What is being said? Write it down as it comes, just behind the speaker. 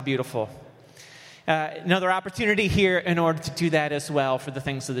Beautiful. Another opportunity here in order to do that as well for the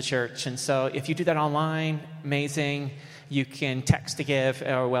things of the church. And so if you do that online, amazing. You can text to give,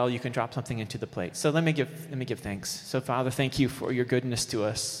 or you can drop something into the plate. So let me give thanks. So Father, thank you for your goodness to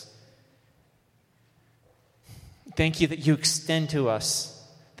us. Thank you that you extend to us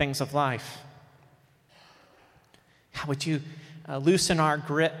things of life. How would you loosen our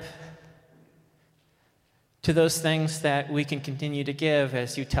grip to those things that we can continue to give,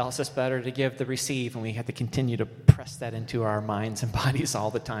 as you tell us it's better to give than receive, and we have to continue to press that into our minds and bodies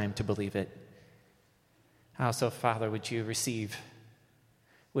all the time to believe it. Also, Father, would you receive,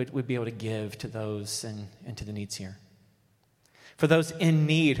 would be able to give to those and to the needs here. For those in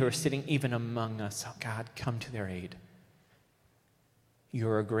need who are sitting even among us, oh God, come to their aid.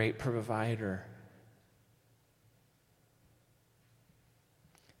 You're a great provider.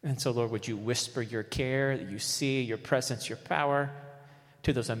 And so, Lord, would you whisper your care, that you see your presence, your power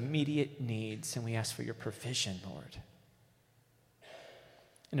to those immediate needs, and we ask for your provision, Lord.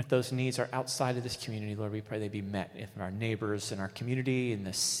 And if those needs are outside of this community, Lord, we pray they be met in our neighbors, in our community, in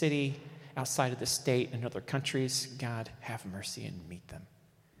the city, outside of the state, and other countries. God, have mercy and meet them.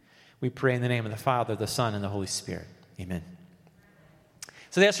 We pray in the name of the Father, the Son, and the Holy Spirit. Amen.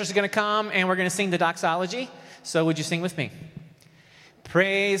 So the ushers are going to come, and we're going to sing the doxology. So would you sing with me?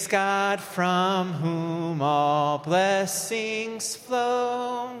 Praise God, from whom all blessings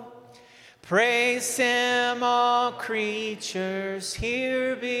flow. Praise him, all creatures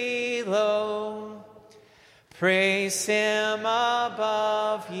here below. Praise him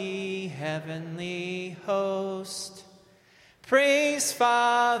above, ye heavenly host. Praise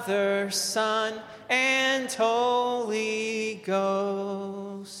Father, Son, and Holy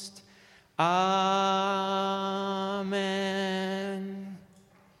Ghost. Amen.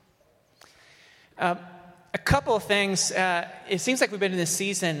 A couple of things. It seems like we've been in this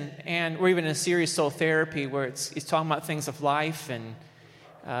season, and we're even in a series, Soul Therapy, where it's talking about things of life and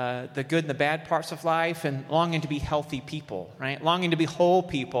the good and the bad parts of life, and longing to be healthy people, right? Longing to be whole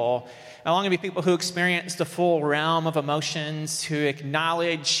people, and longing to be people who experience the full realm of emotions, who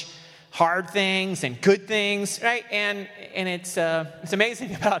acknowledge hard things and good things, right? And it's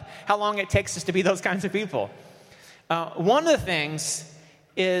amazing about how long it takes us to be those kinds of people. One of the things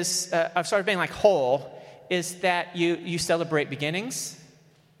is, I've started being like whole, is that you celebrate beginnings,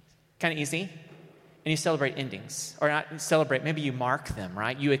 kind of easy, and you celebrate endings. Or not celebrate, maybe you mark them,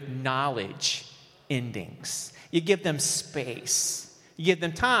 right? You acknowledge endings. You give them space. You give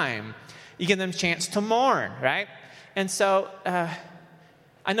them time. You give them a chance to mourn, right? And so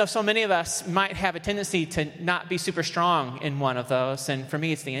I know so many of us might have a tendency to not be super strong in one of those. And for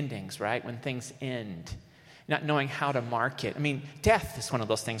me, it's the endings, right? When things end. Not knowing how to mark it. I mean, death is one of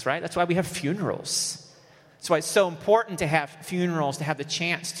those things, right? That's why we have funerals. That's why it's so important to have funerals, to have the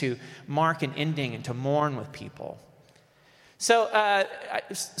chance to mark an ending and to mourn with people. So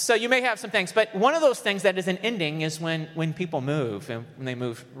you may have some things, but one of those things that is an ending is when people move, and when they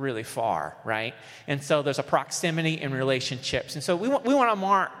move really far, right? And so there's a proximity in relationships. And so we want to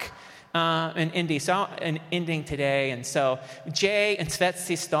mark an ending today. And so Jay and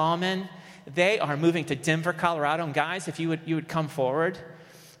Svetsy Stallman, they are moving to Denver, Colorado. And guys, if you would come forward,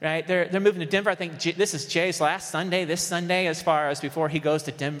 right? They're moving to Denver. I think this is Jay's last Sunday, this Sunday, as far as before he goes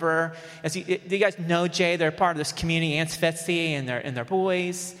to Denver. Do you guys know Jay? They're part of this community, Aunt Svetsy and their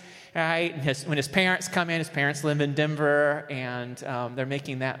boys, right? And when his parents come in, his parents live in Denver, and they're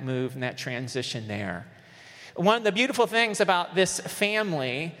making that move and that transition there. One of the beautiful things about this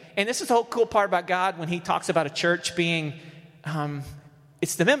family, and this is the whole cool part about God when he talks about a church being...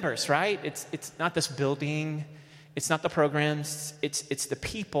 it's the members, right? It's not this building. It's not the programs. It's the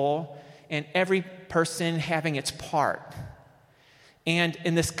people, and every person having its part. And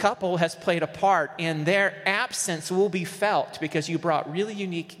this couple has played a part, and their absence will be felt because you brought really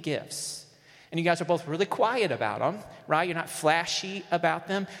unique gifts. And you guys are both really quiet about them, right? You're not flashy about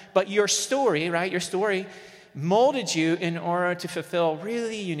them. But your story, right? Your story molded you in order to fulfill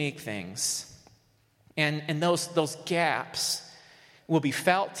really unique things. And those gaps will be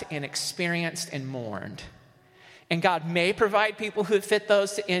felt and experienced and mourned. And God may provide people who fit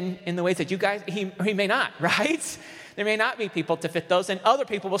those in the ways that you guys, he may not, right? There may not be people to fit those, and other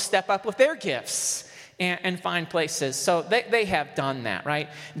people will step up with their gifts and find places. So they have done that, right?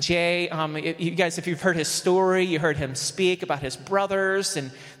 Jay, you guys, if you've heard his story, you heard him speak about his brothers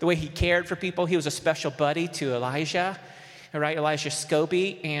and the way he cared for people. He was a special buddy to Elijah, right? Elijah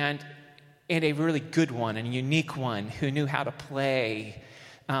Scobie, and a really good one and a unique one who knew how to play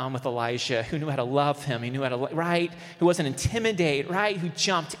with Elijah, who knew how to love him, right? Who wasn't intimidated, right? Who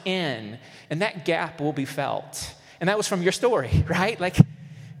jumped in. And that gap will be felt. And that was from your story, right? Like,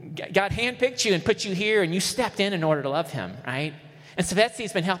 God handpicked you and put you here, and you stepped in order to love him, right? And so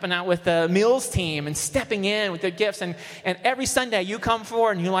Betsy's been helping out with the meals team and stepping in with their gifts. And every Sunday you come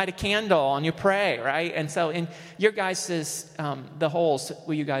forward and you light a candle and you pray, right? And so in your guys' the holes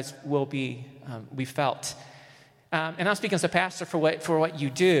where you guys will be, we felt. And I'm speaking as a pastor for what you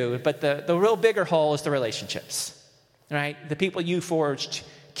do, but the real bigger hole is the relationships, right? The people you forged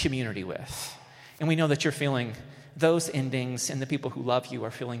community with. And we know that you're feeling those endings, and the people who love you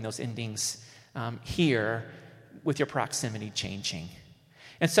are feeling those endings here with your proximity changing.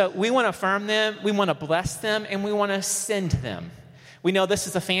 And so we want to affirm them, we want to bless them, and we want to send them. We know this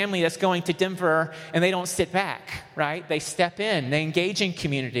is a family that's going to Denver, and they don't sit back, right? They step in, they engage in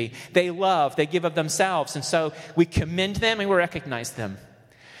community, they love, they give of themselves. And so we commend them and we recognize them.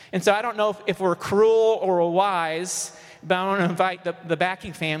 And so I don't know if we're cruel or we're wise, but I want to invite the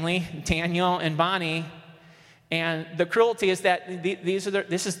Backing family, Daniel and Bonnie. And the cruelty is that these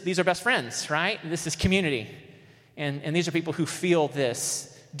are best friends, right? This is community. And these are people who feel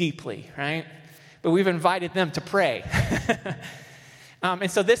this deeply, right? But we've invited them to pray. And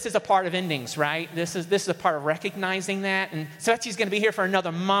so this is a part of endings, right? This is a part of recognizing that. And so she's going to be here for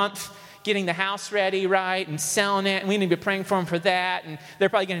another month, getting the house ready, right, and selling it. And we need to be praying for them for that. And they're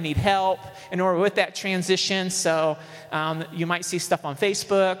probably going to need help in order with that transition. So you might see stuff on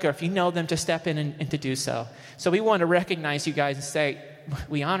Facebook, or if you know them, to step in and to do so. So we want to recognize you guys and say,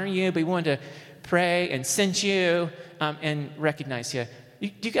 we honor you, but we want to pray and send you and recognize you. Do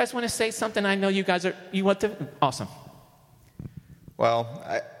you guys want to say something? I know you want to. Awesome. Well,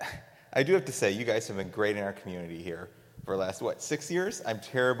 I do have to say, you guys have been great in our community here for the last, 6 years? I'm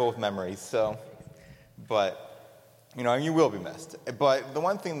terrible with memories, but, you will be missed. But the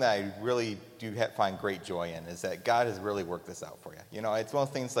one thing that I really do find great joy in is that God has really worked this out for you. It's one of those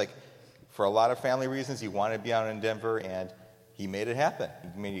things like, for a lot of family reasons, you want to be out in Denver, and he made it happen.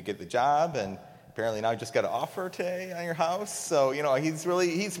 He made you get the job, and apparently now you just got an offer today on your house. So,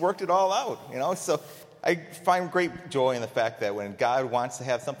 he's worked it all out, So I find great joy in the fact that when God wants to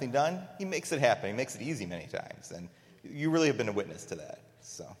have something done, he makes it happen. He makes it easy many times. And you really have been a witness to that.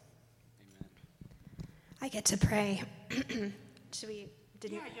 So, I get to pray. Should we?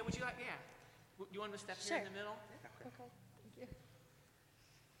 Yeah, would you like, yeah. You want to step here in the middle? Okay, thank you.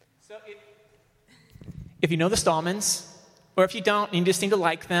 So if you know the Stallmans, or if you don't, and you just need to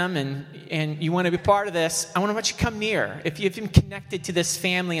like them, and you want to be part of this, I want to let you come near. If you've been connected to this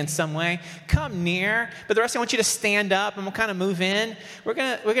family in some way, come near. But the rest, I want you to stand up, and we'll kind of move in. We're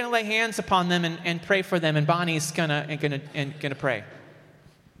gonna lay hands upon them and pray for them, and Bonnie's gonna pray.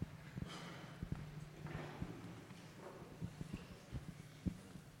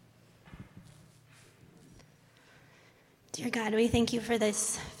 Dear God, we thank you for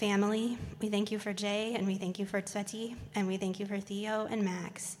this family. We thank you for Jay, and we thank you for Tsveti, and we thank you for Theo and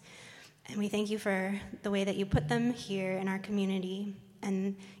Max. And we thank you for the way that you put them here in our community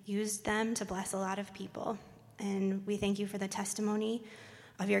and used them to bless a lot of people. And we thank you for the testimony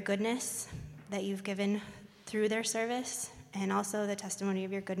of your goodness that you've given through their service, and also the testimony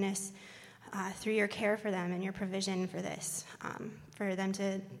of your goodness through your care for them and your provision for this, for them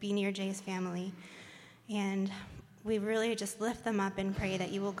to be near Jay's family. And we really just lift them up and pray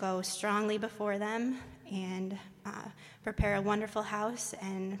that you will go strongly before them and prepare a wonderful house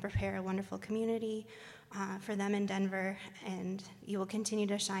and prepare a wonderful community for them in Denver, and you will continue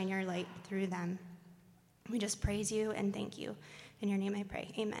to shine your light through them. We just praise you and thank you. In your name I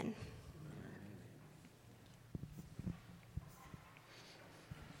pray. Amen.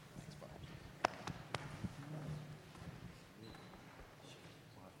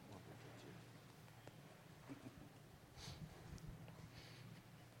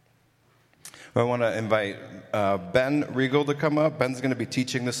 I want to invite Ben Regal to come up. Ben's going to be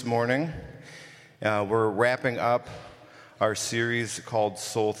teaching this morning. We're wrapping up our series called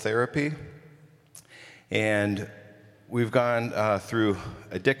Soul Therapy. And we've gone through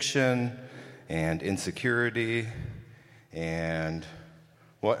addiction and insecurity and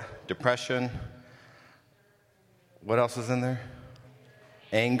depression. What else is in there?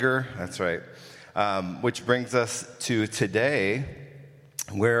 Anger, that's right. Which brings us to today,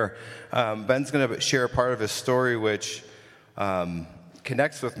 where Ben's going to share a part of his story which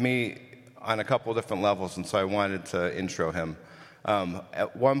connects with me on a couple different levels, and so I wanted to intro him.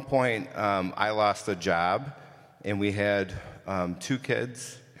 At one point, I lost a job, and we had 2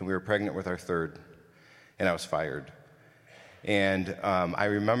 kids, and we were pregnant with our third, and I was fired. And I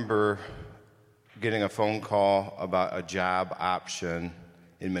remember getting a phone call about a job option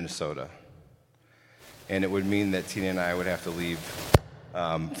in Minnesota, and it would mean that Tina and I would have to leave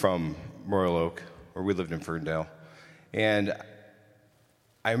from Royal Oak, where we lived in Ferndale. And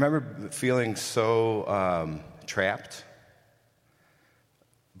I remember feeling so trapped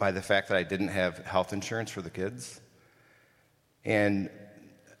by the fact that I didn't have health insurance for the kids. And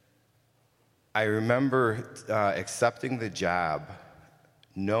I remember accepting the job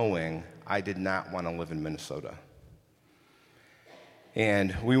knowing I did not want to live in Minnesota.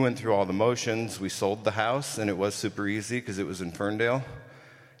 And we went through all the motions. We sold the house, and it was super easy because it was in Ferndale.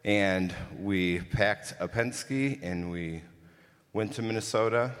 And we packed a Penske, and we went to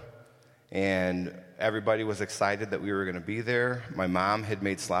Minnesota. And everybody was excited that we were going to be there. My mom had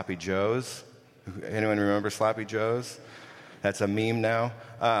made Sloppy Joes. Anyone remember Sloppy Joes? That's a meme now.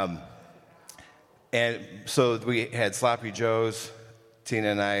 And so we had Sloppy Joes. Tina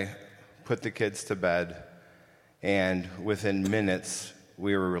and I put the kids to bed. And within minutes,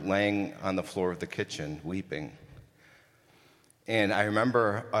 we were laying on the floor of the kitchen, weeping. And I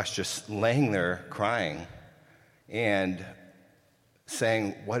remember us just laying there crying and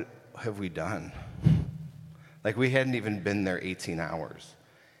saying, what have we done? Like, we hadn't even been there 18 hours.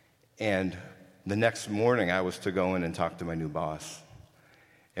 And the next morning, I was to go in and talk to my new boss.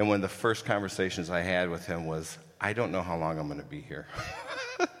 And one of the first conversations I had with him was, I don't know how long I'm going to be here.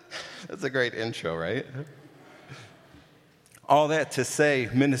 That's a great intro, right? All that to say,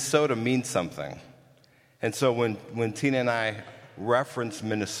 Minnesota means something. And so when Tina and I reference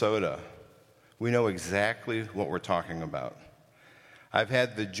Minnesota, we know exactly what we're talking about. I've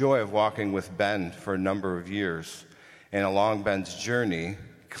had the joy of walking with Ben for a number of years, and along Ben's journey,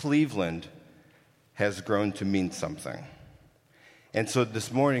 Cleveland has grown to mean something. And so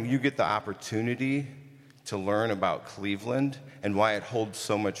this morning, you get the opportunity to learn about Cleveland and why it holds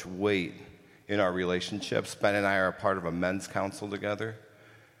so much weight in our relationships. Ben and I are a part of a men's council together,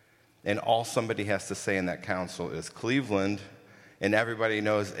 and all somebody has to say in that council is Cleveland, and everybody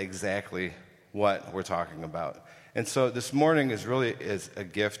knows exactly what we're talking about. And so this morning is a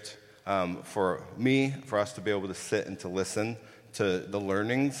gift for me, for us to be able to sit and to listen to the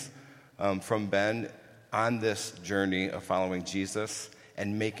learnings from Ben on this journey of following Jesus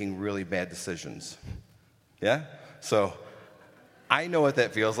and making really bad decisions. Yeah? So I know what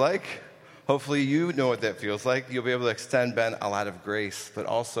that feels like. Hopefully you know what that feels like. You'll be able to extend Ben a lot of grace, but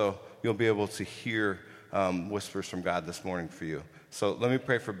also you'll be able to hear whispers from God this morning for you. So let me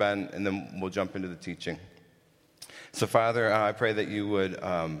pray for Ben, and then we'll jump into the teaching. So Father, I pray that you would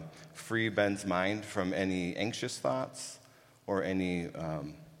free Ben's mind from any anxious thoughts or any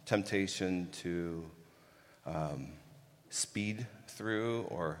temptation to speed through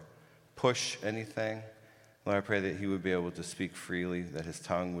or push anything. Lord, I pray that he would be able to speak freely, that his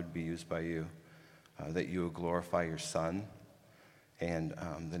tongue would be used by you, that you would glorify your Son and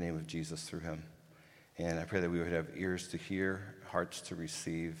the name of Jesus through him. And I pray that we would have ears to hear, hearts to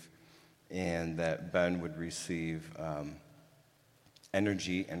receive, and that Ben would receive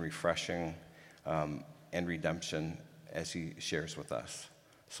energy and refreshing and redemption as he shares with us.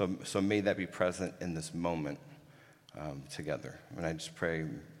 So may that be present in this moment together. And I just pray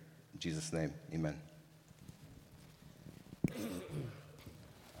in Jesus' name, amen.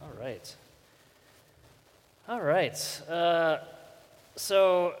 All right.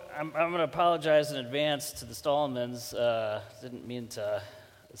 So I'm going to apologize in advance to the Stallmans. Didn't mean to.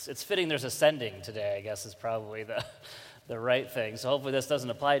 It's fitting there's a sending today, I guess, is probably the right thing. So hopefully this doesn't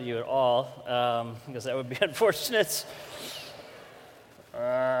apply to you at all, because that would be unfortunate.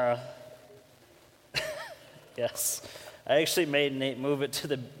 Yes. I actually made Nate move it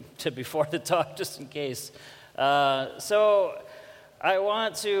to before the talk just in case. So I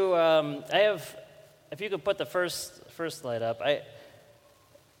want to, if you could put the first slide up.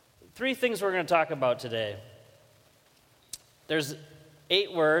 3 things we're going to talk about today. There's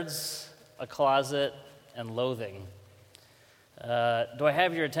 8 words, a closet, and loathing. Do I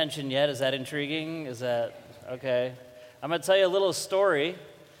have your attention yet? Is that intriguing? Is that, okay. I'm going to tell you a little story,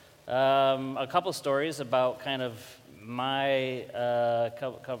 a couple stories about kind of my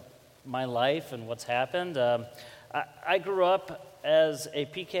life and what's happened. I grew up as a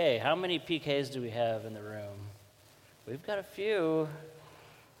PK. How many PKs do we have in the room? We've got a few.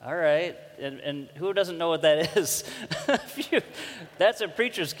 All right. And who doesn't know what that is? That's a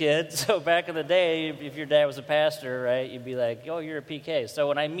preacher's kid. So back in the day, if your dad was a pastor, right, you'd be like, oh, you're a PK. So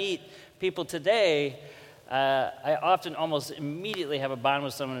when I meet people today, I often almost immediately have a bond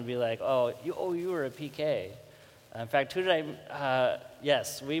with someone and be like, you were a PK. In fact,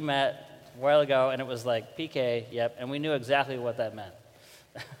 yes, we met a while ago, and it was like, PK, yep, and we knew exactly what that meant,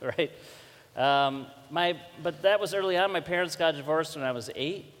 right? But that was early on. My parents got divorced when I was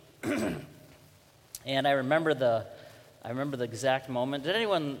 8, and I remember the exact moment. Did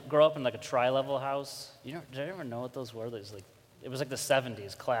anyone grow up in like a tri-level house? Did anyone know what those were? There's like it was like the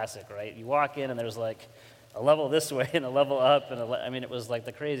 70s, classic, right? You walk in and there's like a level this way and a level up, and I mean, it was like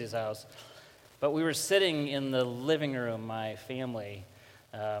the craziest house. But we were sitting in the living room, my family,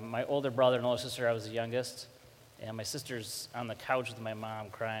 my older brother and older sister, I was the youngest, and my sister's on the couch with my mom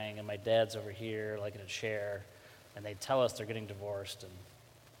crying, and my dad's over here, like in a chair, and they tell us they're getting divorced, and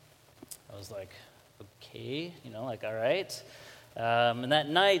I was like, okay, like, all right. And that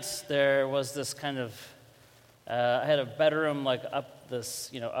night, there was this kind of, I had a bedroom, like, up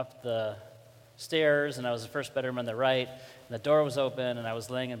the stairs, and I was the first bedroom on the right, and the door was open, and I was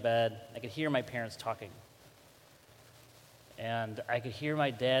laying in bed. I could hear my parents talking. And I could hear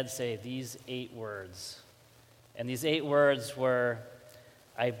my dad say these 8 words. And these 8 words were,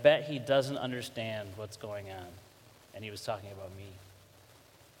 I bet he doesn't understand what's going on. And he was talking about me.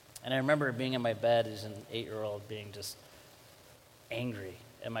 And I remember being in my bed as an 8-year-old being just angry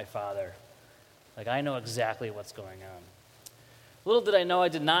at my father. Like, I know exactly what's going on. Little did I know I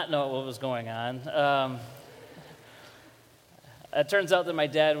did not know what was going on. It turns out that my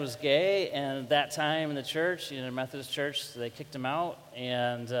dad was gay, and at that time in the church, the Methodist church, they kicked him out,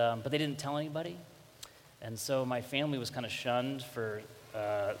 and but they didn't tell anybody. And so my family was kind of shunned for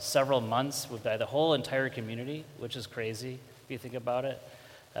several months by the whole entire community, which is crazy if you think about it,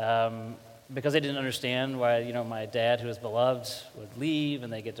 because they didn't understand why my dad, who was beloved, would leave,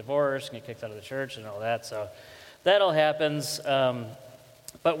 and they get divorced and get kicked out of the church and all that. So that all happens.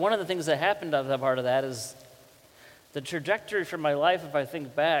 But one of the things that happened as a part of that is the trajectory for my life. If I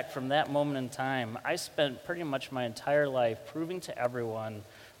think back from that moment in time, I spent pretty much my entire life proving to everyone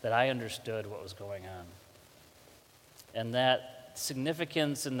that I understood what was going on. And that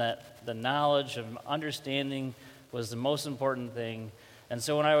significance and that the knowledge of understanding was the most important thing. And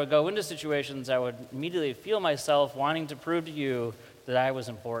so when I would go into situations, I would immediately feel myself wanting to prove to you that I was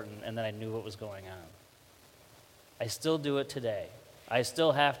important and that I knew what was going on. I still do it today. I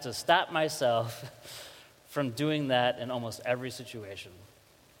still have to stop myself from doing that in almost every situation.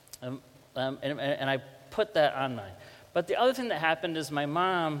 And I put that on mine. But the other thing that happened is my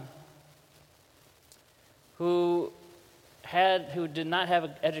mom, who did not have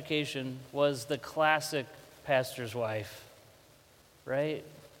an education, was the classic pastor's wife, right?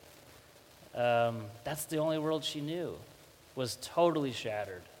 That's the only world she knew, was totally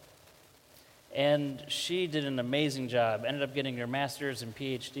shattered. And she did an amazing job, ended up getting her master's and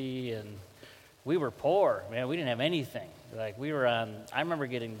PhD, and we were poor, man. We didn't have anything. Like, I remember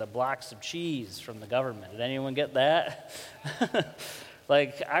getting the blocks of cheese from the government. Did anyone get that?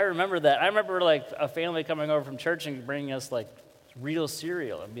 Like, I remember that. I remember, like, a family coming over from church and bringing us, like, real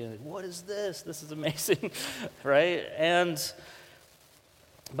cereal and being like, what is this? This is amazing, right?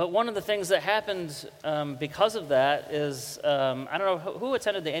 But one of the things that happened because of that is, I don't know, who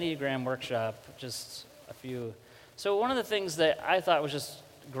attended the Enneagram workshop? Just a few. So one of the things that I thought was just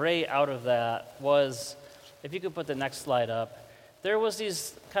great out of that was, if you could put the next slide up, there was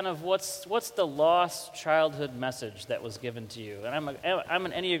these kind of what's the lost childhood message that was given to you. And I'm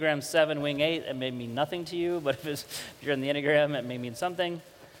an Enneagram 7 wing 8. It may mean nothing to you, but if you're in the Enneagram, it may mean something.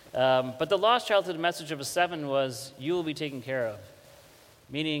 But the lost childhood message of a 7 was, you will be taken care of.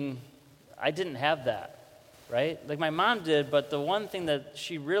 Meaning, I didn't have that, right? Like, my mom did, but the one thing that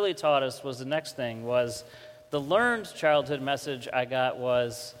she really taught us was the next thing was, the learned childhood message I got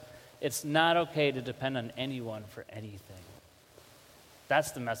was, it's not okay to depend on anyone for anything.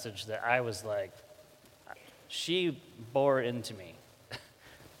 That's the message that I was like, she bore into me.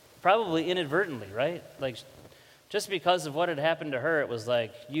 Probably inadvertently, right? Like, just because of what had happened to her, it was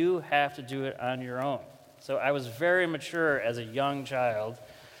like, you have to do it on your own. So I was very mature as a young child,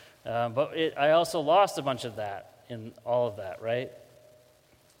 but I also lost a bunch of that in all of that, right?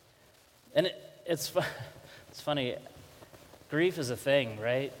 And it's funny, grief is a thing,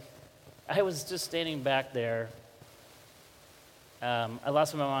 right? I was just standing back there. I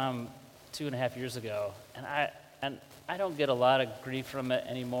lost my mom 2.5 years ago, and I don't get a lot of grief from it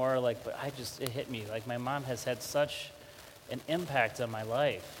anymore. Like, but it hit me. Like, my mom has had such an impact on my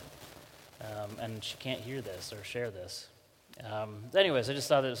life. And she can't hear this or share this. Anyways, I just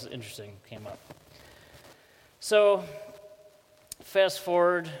thought it was interesting, came up. So, fast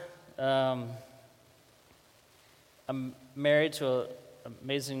forward, I'm married to an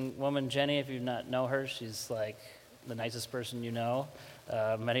amazing woman, Jenny. If you not know her, she's like the nicest person you know.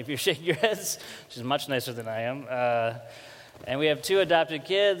 Many of you shake your heads. She's much nicer than I am. And we have 2 adopted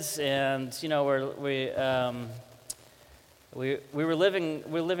kids, and we were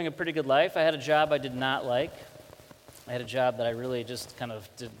living a pretty good life. I had a job I did not like. I had a job that I really just kind of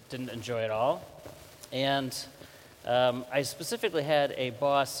didn't enjoy at all. And I specifically had a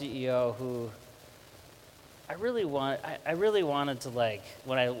boss, CEO, who I really wanted to, like,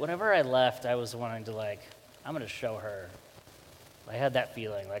 whenever I left, I was wanting to, like, I'm going to show her. I had that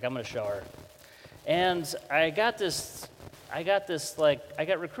feeling, like, I'm going to show her. And I got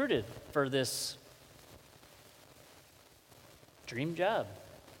recruited for this dream job.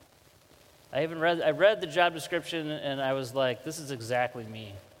 I read the job description, and I was like, this is exactly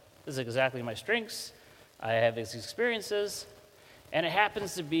me. This is exactly my strengths. I have these experiences, and it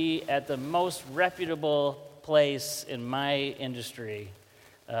happens to be at the most reputable place in my industry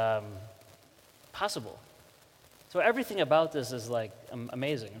possible. So everything about this is like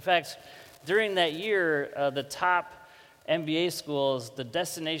amazing. In fact, during that year, the top MBA schools,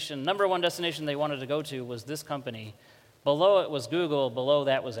 the number one destination they wanted to go to was this company. Below it was Google, below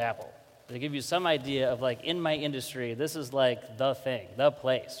that was Apple. To give you some idea of, like, in my industry, this is like the thing, the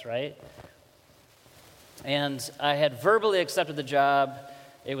place, right? And I had verbally accepted the job.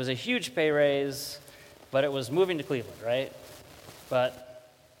 It was a huge pay raise, but it was moving to Cleveland, right?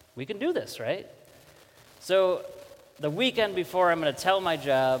 But we can do this, right? So the weekend before I'm going to tell my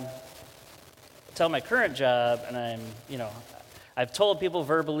current job, and I've told people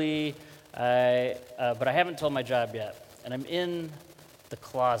verbally, but I haven't told my job yet. And I'm in the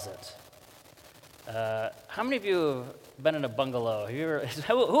closet. How many of you have been in a bungalow?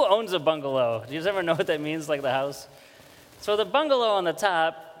 Who owns a bungalow? Do you ever know what that means, like the house? So the bungalow on the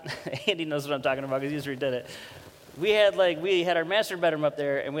top, Andy knows what I'm talking about because he just redid it. We had our master bedroom up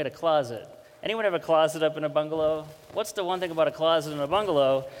there, and we had a closet. Anyone have a closet up in a bungalow? What's the one thing about a closet in a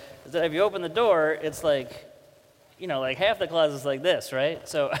bungalow is that if you open the door, it's like, like half the closet's like this, right?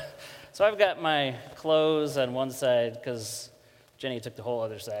 So I've got my clothes on one side because Jenny took the whole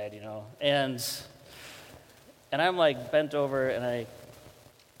other side, and I'm like bent over, and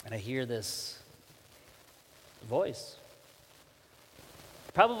I hear this voice.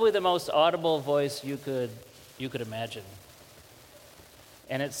 Probably the most audible voice you could imagine.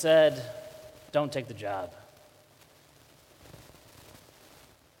 And it said, "Don't take the job."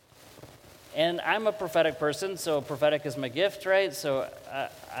 And I'm a prophetic person, so prophetic is my gift, right? So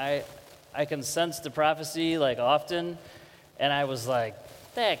I can sense the prophecy, like, often, and I was like,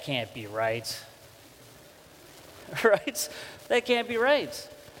 that can't be right. Right? That can't be right.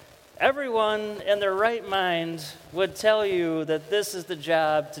 Everyone in their right mind would tell you that this is the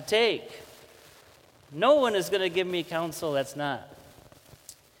job to take. No one is going to give me counsel that's not.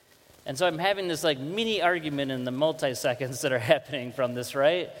 And so I'm having this, like, mini argument in the multi-seconds that are happening from this,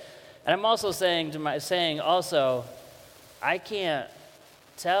 right? And I'm also saying I can't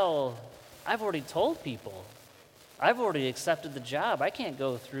tell. I've already told people. I've already accepted the job. I can't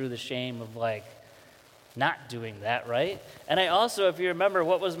go through the shame of, like, not doing that, right? And I also, if you remember,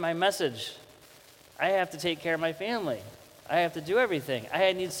 what was my message? I have to take care of my family. I have to do everything.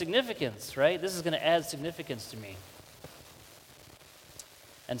 I need significance, right? This is going to add significance to me.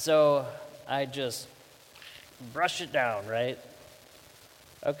 And so I just brush it down, right?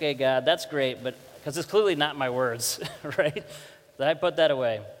 Okay, God, that's great, but because it's clearly not my words, right? Then I put that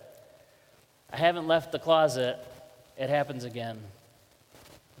away. I haven't left the closet. It happens again.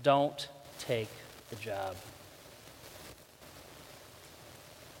 Don't take the job.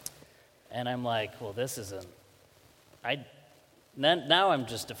 And I'm like, well, this isn't. Now I'm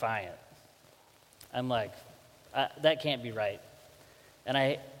just defiant. I'm like, that can't be right. And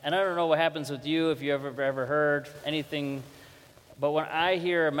I don't know what happens with you if you ever heard anything. But when I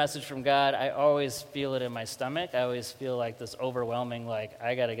hear a message from God, I always feel it in my stomach. I always feel like this overwhelming, like,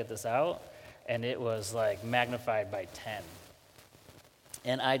 I got to get this out. And it was like magnified by 10.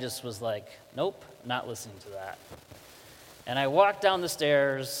 And I just was like, nope, not listening to that. And I walked down the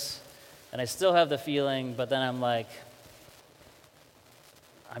stairs, and I still have the feeling, but then I'm like,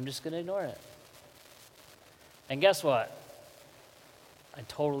 I'm just going to ignore it. And guess what? I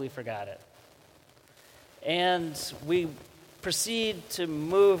totally forgot it. And we proceed to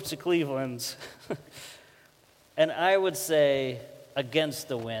move to Cleveland, and I would say against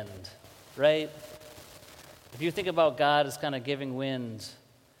the wind, right? If you think about God as kind of giving wind,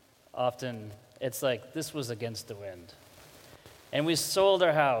 often it's like this was against the wind. And we sold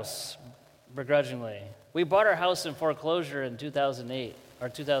our house begrudgingly. We bought our house in foreclosure in 2008 or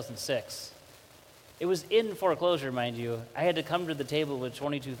 2006. It was in foreclosure, mind you. I had to come to the table with a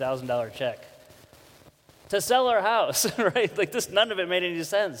 $22,000 check to sell our house, right? Like this, none of it made any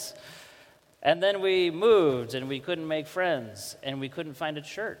sense. And then we moved, and we couldn't make friends, and we couldn't find a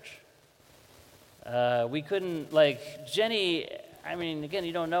church. We couldn't, like, Jenny, I mean, again,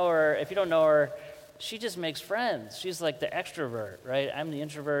 you don't know her. If you don't know her, she just makes friends. She's like the extrovert, right? I'm the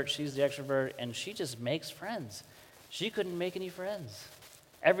introvert, she's the extrovert, and she just makes friends. She couldn't make any friends.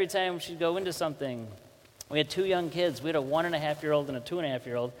 Every time she'd go into something, We had 2 young kids. We had a 1.5-year-old and a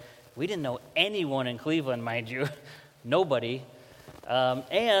 2.5-year-old. We didn't know anyone in Cleveland, mind you. Nobody.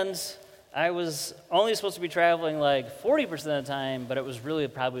 And I was only supposed to be traveling like 40% of the time, but it was really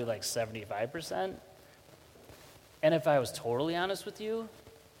probably like 75%. And if I was totally honest with you,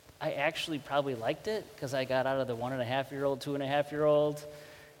 I actually probably liked it because I got out of the 1.5-year-old, 2.5-year-old,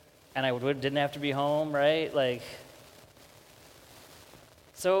 and I didn't have to be home, right? Like,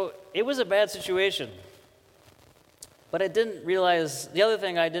 so it was a bad situation. But I didn't realize, the other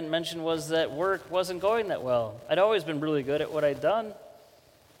thing I didn't mention was that work wasn't going that well. I'd always been really good at what I'd done.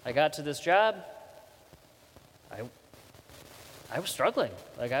 I got to this job. I was struggling.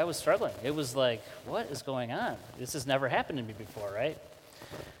 I was struggling. It was like, what is going on? This has never happened to me before, right?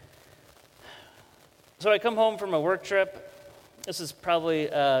 So I come home from a work trip. This is probably,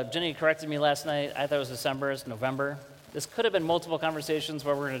 Jenny corrected me last night. I thought it was December. It's November. This could have been multiple conversations,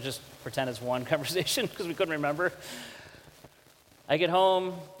 but we're going to just pretend it's one conversation because we couldn't remember. I get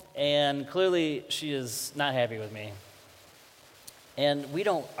home, and clearly she is not happy with me. And we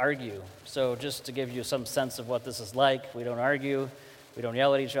don't argue. So just to give you some sense of what this is like, we don't argue. We don't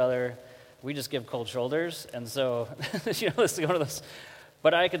yell at each other. We just give cold shoulders. And so, this is one of those.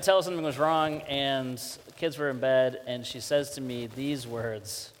 But I could tell something was wrong, and the kids were in bed, and she says to me these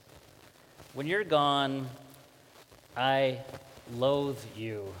words: "When you're gone, I loathe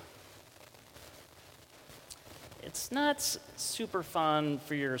you." It's not super fun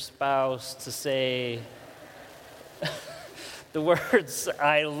for your spouse to say the words,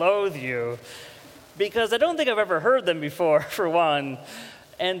 "I loathe you," because I don't think I've ever heard them before, for one.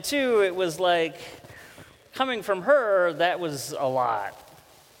 And two, it was like, coming from her, that was a lot.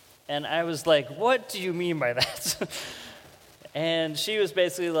 And I was like, what do you mean by that? And she was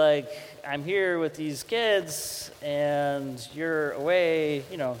basically like, I'm here with these kids, and you're away,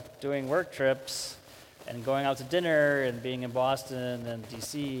 doing work trips, and going out to dinner, and being in Boston, and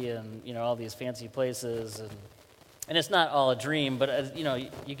D.C., and, all these fancy places, and it's not all a dream, but,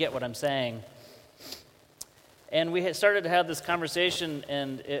 you get what I'm saying. And we had started to have this conversation,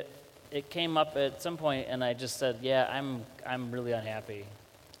 and it came up at some point, and I just said, yeah, I'm really unhappy.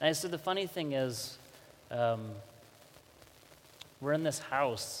 And I said, the funny thing is, we're in this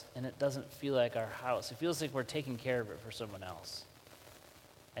house, and it doesn't feel like our house. It feels like we're taking care of it for someone else.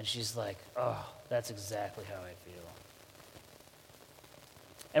 And she's like, oh, that's exactly how I feel.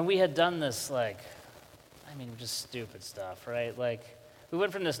 And we had done this, just stupid stuff, right? Like, we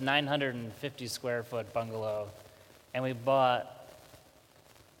went from this 950 square foot bungalow, and we bought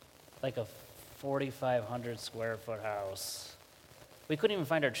like a 4,500 square foot house. We couldn't even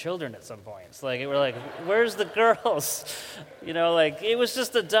find our children at some points. We're like, where's the girls? It was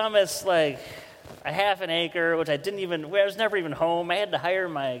just the dumbest, a half an acre, which I was never even home. I had to hire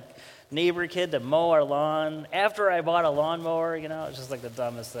my neighbor kid to mow our lawn after I bought a lawnmower, it's just like the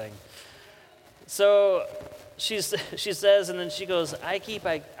dumbest thing. So she says, and then she goes, I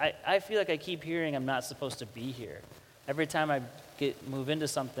feel like I keep hearing I'm not supposed to be here. Every time I move into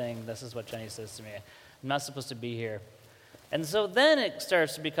something, this is what Jenny says to me, I'm not supposed to be here. And so then it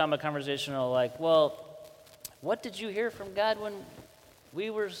starts to become a conversational, well, what did you hear from God when we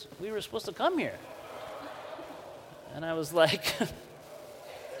were supposed to come here? And I was like,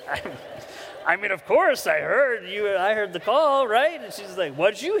 of course I heard you. I heard the call, right? And she's like,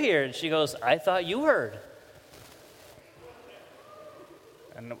 what'd you hear? And she goes, I thought you heard.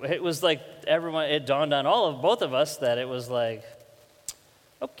 And it was like it dawned on both of us that it was like,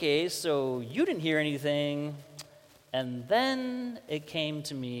 okay, so you didn't hear anything. And then it came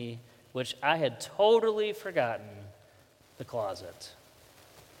to me, which I had totally forgotten, the closet.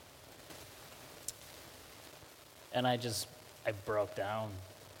 And I broke down.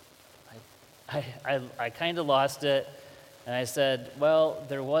 I kind of lost it, and I said, well,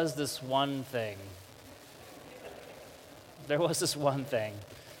 there was this one thing.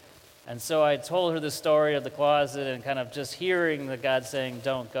 And so I told her the story of the closet and kind of just hearing the God saying,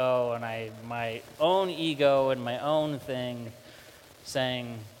 don't go, and my own ego and my own thing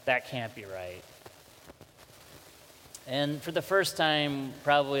saying, that can't be right. And for the first time,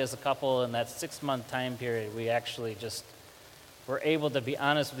 probably as a couple in that 6-month time period, we actually just were able to be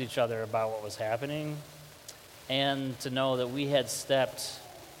honest with each other about what was happening and to know that we had stepped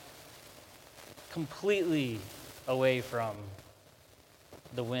completely away from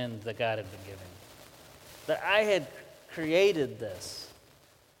the wind that God had been giving. That I had created this.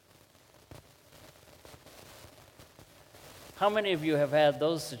 How many of you have had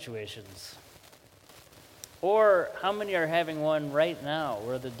those situations? Or how many are having one right now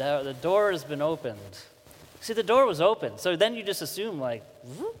where the door has been opened? See, the door was open, so then you just assume, I'm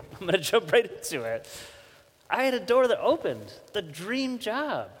going to jump right into it. I had a door that opened, the dream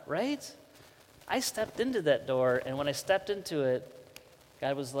job, right? I stepped into that door, and when I stepped into it,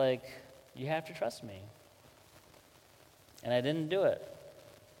 God was like, you have to trust me. And I didn't do it.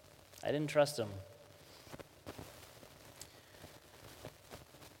 I didn't trust him.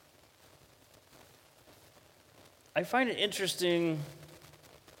 I find it interesting,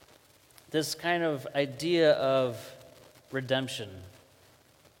 this kind of idea of redemption.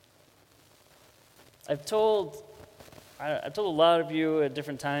 I've told a lot of you at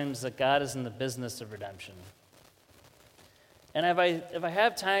different times that God is in the business of redemption. And if I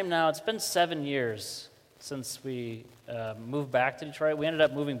have time now, it's been 7 years since we moved back to Detroit. We ended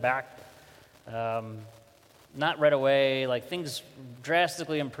up moving back not right away. Like, things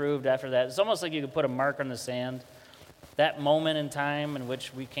drastically improved after that. It's almost like you could put a mark on the sand. That moment in time in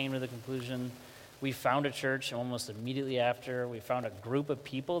which we came to the conclusion, we found a church almost immediately after. We found a group of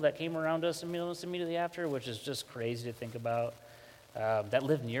people that came around us almost immediately after, which is just crazy to think about, that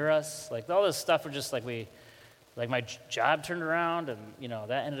lived near us. Like, all this stuff were just like my job turned around, and,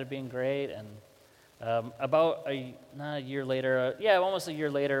 that ended up being great. And about not a year later, almost a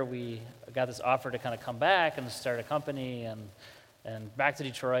year later, we got this offer to kind of come back and start a company and back to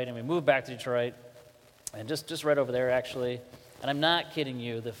Detroit, and we moved back to Detroit, and just right over there, actually. And I'm not kidding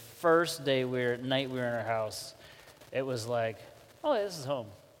you, the first night we were in our house, it was like, oh, this is home.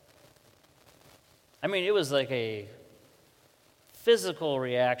 I mean, it was like a physical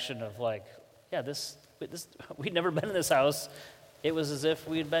reaction of like, yeah, this we'd never been in this house. It was as if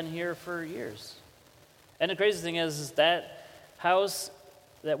we'd been here for years. And the crazy thing is that house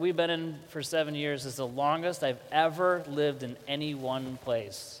that we've been in for 7 years is the longest I've ever lived in any one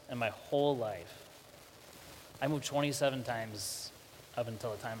place in my whole life. I moved 27 times up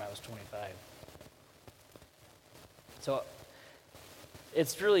until the time I was 25. So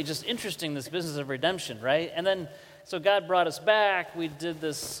it's really just interesting, this business of redemption, right? And then, so God brought us back. We did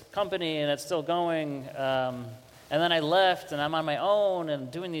this company, and it's still going. And then I left, and I'm on my own and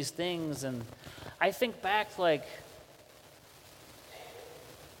doing these things. And I think back, like,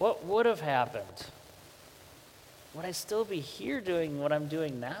 what would have happened? Would I still be here doing what I'm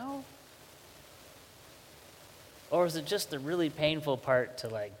doing now? Or is it just the really painful part to,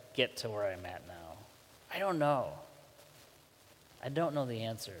 like, get to where I'm at now? I don't know. I don't know the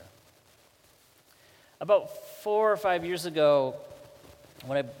answer. About 4 or 5 years ago,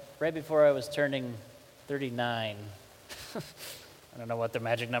 right before I was turning 39, I don't know what the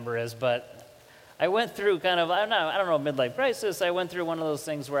magic number is, but I went through kind of, I don't know, midlife crisis. I went through one of those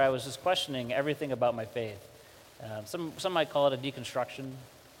things where I was just questioning everything about my faith. Some might call it a deconstruction.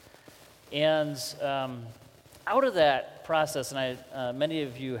 And out of that process, and many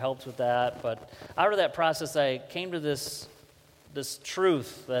of you helped with that, but out of that process, I came to this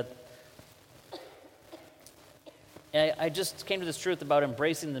truth that I just came to this truth about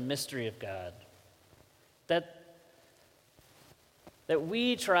embracing the mystery of God. That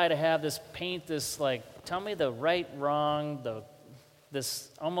we try to paint this, like, tell me the right, wrong, this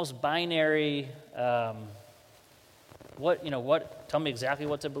almost binary, tell me exactly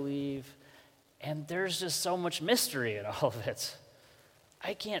what to believe. And there's just so much mystery in all of it.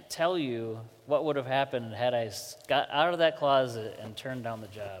 I can't tell you what would have happened had I got out of that closet and turned down the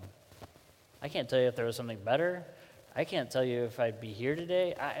job. I can't tell you if there was something better. I can't tell you if I'd be here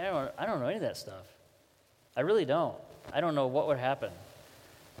today. I don't know any of that stuff. I really don't. I don't know what would happen.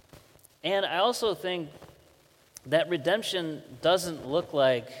 And I also think that redemption doesn't look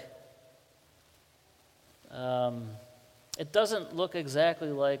like, it doesn't look exactly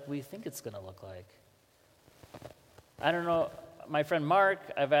like we think it's going to look like. I don't know. My friend Mark,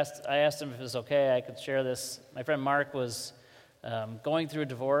 I asked him if it was okay I could share this. My friend Mark was going through a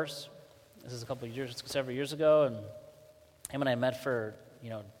divorce. This is several years ago, and him and I met for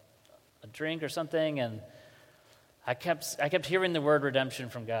a drink or something, and I kept hearing the word redemption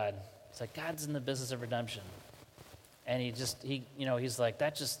from God. It's like, God's in the business of redemption, and he's like,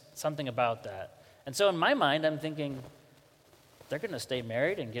 that's just something about that. And so in my mind, I'm thinking, they're going to stay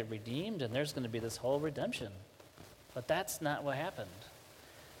married and get redeemed, and there's going to be this whole redemption. But that's not what happened.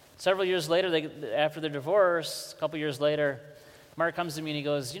 Several years later, after their divorce, a couple years later, Mark comes to me and he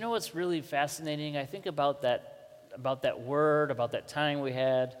goes, you know what's really fascinating? I think about that word, about that time we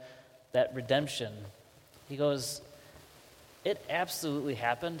had, that redemption. He goes, it absolutely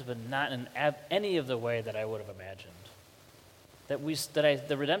happened, but not in any of the way that I would have imagined.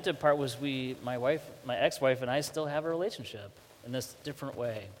 The redemptive part was my ex-wife and I still have a relationship in this different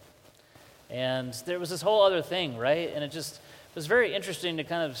way. And there was this whole other thing, right? And it was very interesting to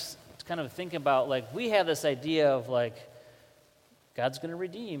kind of think about, like, we have this idea of, like, God's going to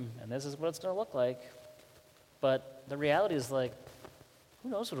redeem, and this is what it's going to look like. But the reality is like, who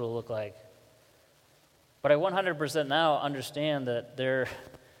knows what it'll look like? But I 100% now understand that there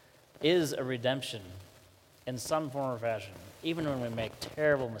is a redemption in some form or fashion, even when we make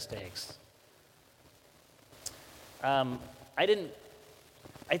terrible mistakes. I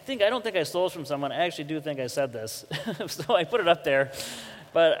don't think I stole this from someone. I actually do think I said this, so I put it up there.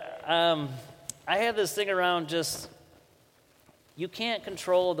 But I have this thing around just, you can't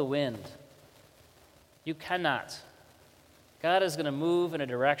control the wind. You cannot. God is going to move in a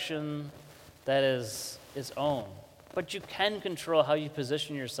direction that is its own. But you can control how you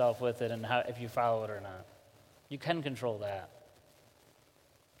position yourself with it and how, if you follow it or not. You can control that.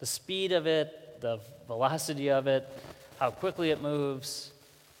 The speed of it, the velocity of it, how quickly it moves,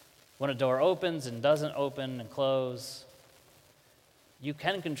 when a door opens and doesn't open and close. You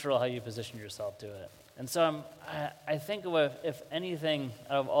can control how you position yourself to it. And so I think of, if anything,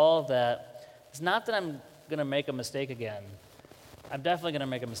 out of all of that, it's not that I'm going to make a mistake again. I'm definitely going to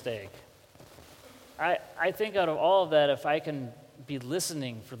make a mistake. I think out of all of that, if I can be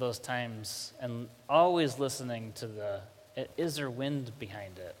listening for those times and always listening to is there wind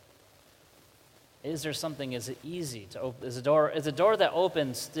behind it? Is there something, is it easy to open? Is a door that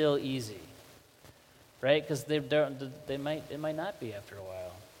opens still easy? Right? Because it might not be after a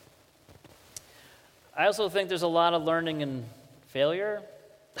while. I also think there's a lot of learning in failure.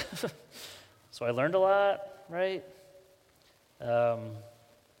 So I learned a lot, right?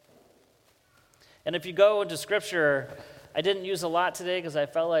 And if you go into Scripture, I didn't use a lot today because I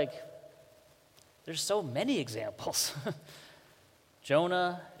felt like there's so many examples.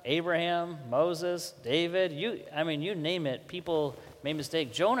 Jonah, Abraham, Moses, David, you name it, people made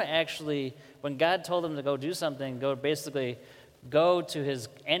mistakes. Jonah actually, when God told him to go do something, go to his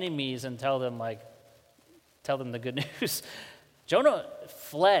enemies and tell them the good news. Jonah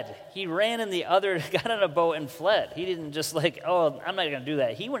fled. He ran got on a boat and fled. He didn't just I'm not going to do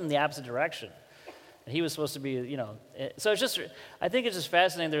that. He went in the opposite direction. And he was supposed to be, so I think it's just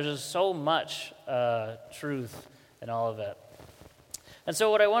fascinating. There's just so much truth in all of it. And so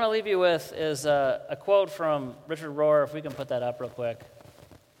what I want to leave you with is a quote from Richard Rohr, if we can put that up real quick.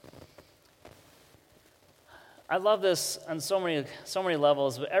 I love this on so many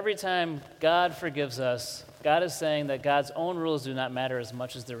levels, but every time God forgives us, God is saying that God's own rules do not matter as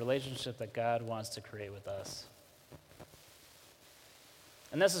much as the relationship that God wants to create with us.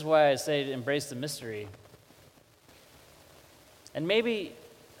 And this is why I say to embrace the mystery. And maybe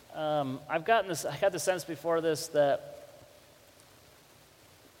I got the sense before this that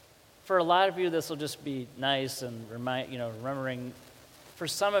for a lot of you this will just be nice and remembering. For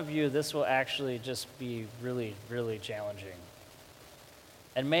some of you, this will actually just be really, really challenging.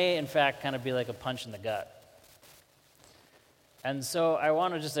 And may, in fact, kind of be like a punch in the gut. And so I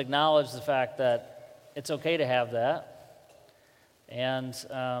want to just acknowledge the fact that it's okay to have that. And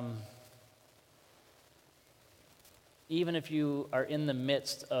even if you are in the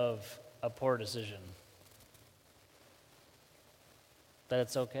midst of a poor decision, that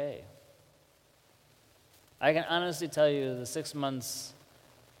it's okay. I can honestly tell you the 6 months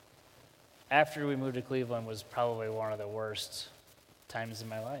after we moved to Cleveland was probably one of the worst times in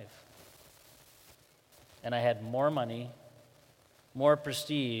my life. And I had more money, more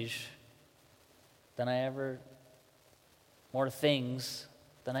prestige more things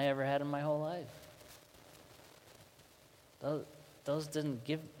than I ever had in my whole life. Those didn't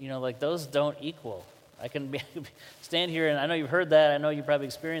give, those don't equal. I can stand here, and I know you've heard that. I know you probably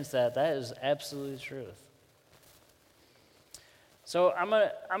experienced that. That is absolutely the truth. So I'm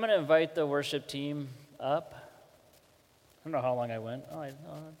gonna invite the worship team up. I don't know how long I went.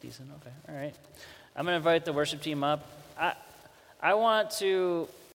 Decent. Okay, all right. I'm gonna invite the worship team up. I want to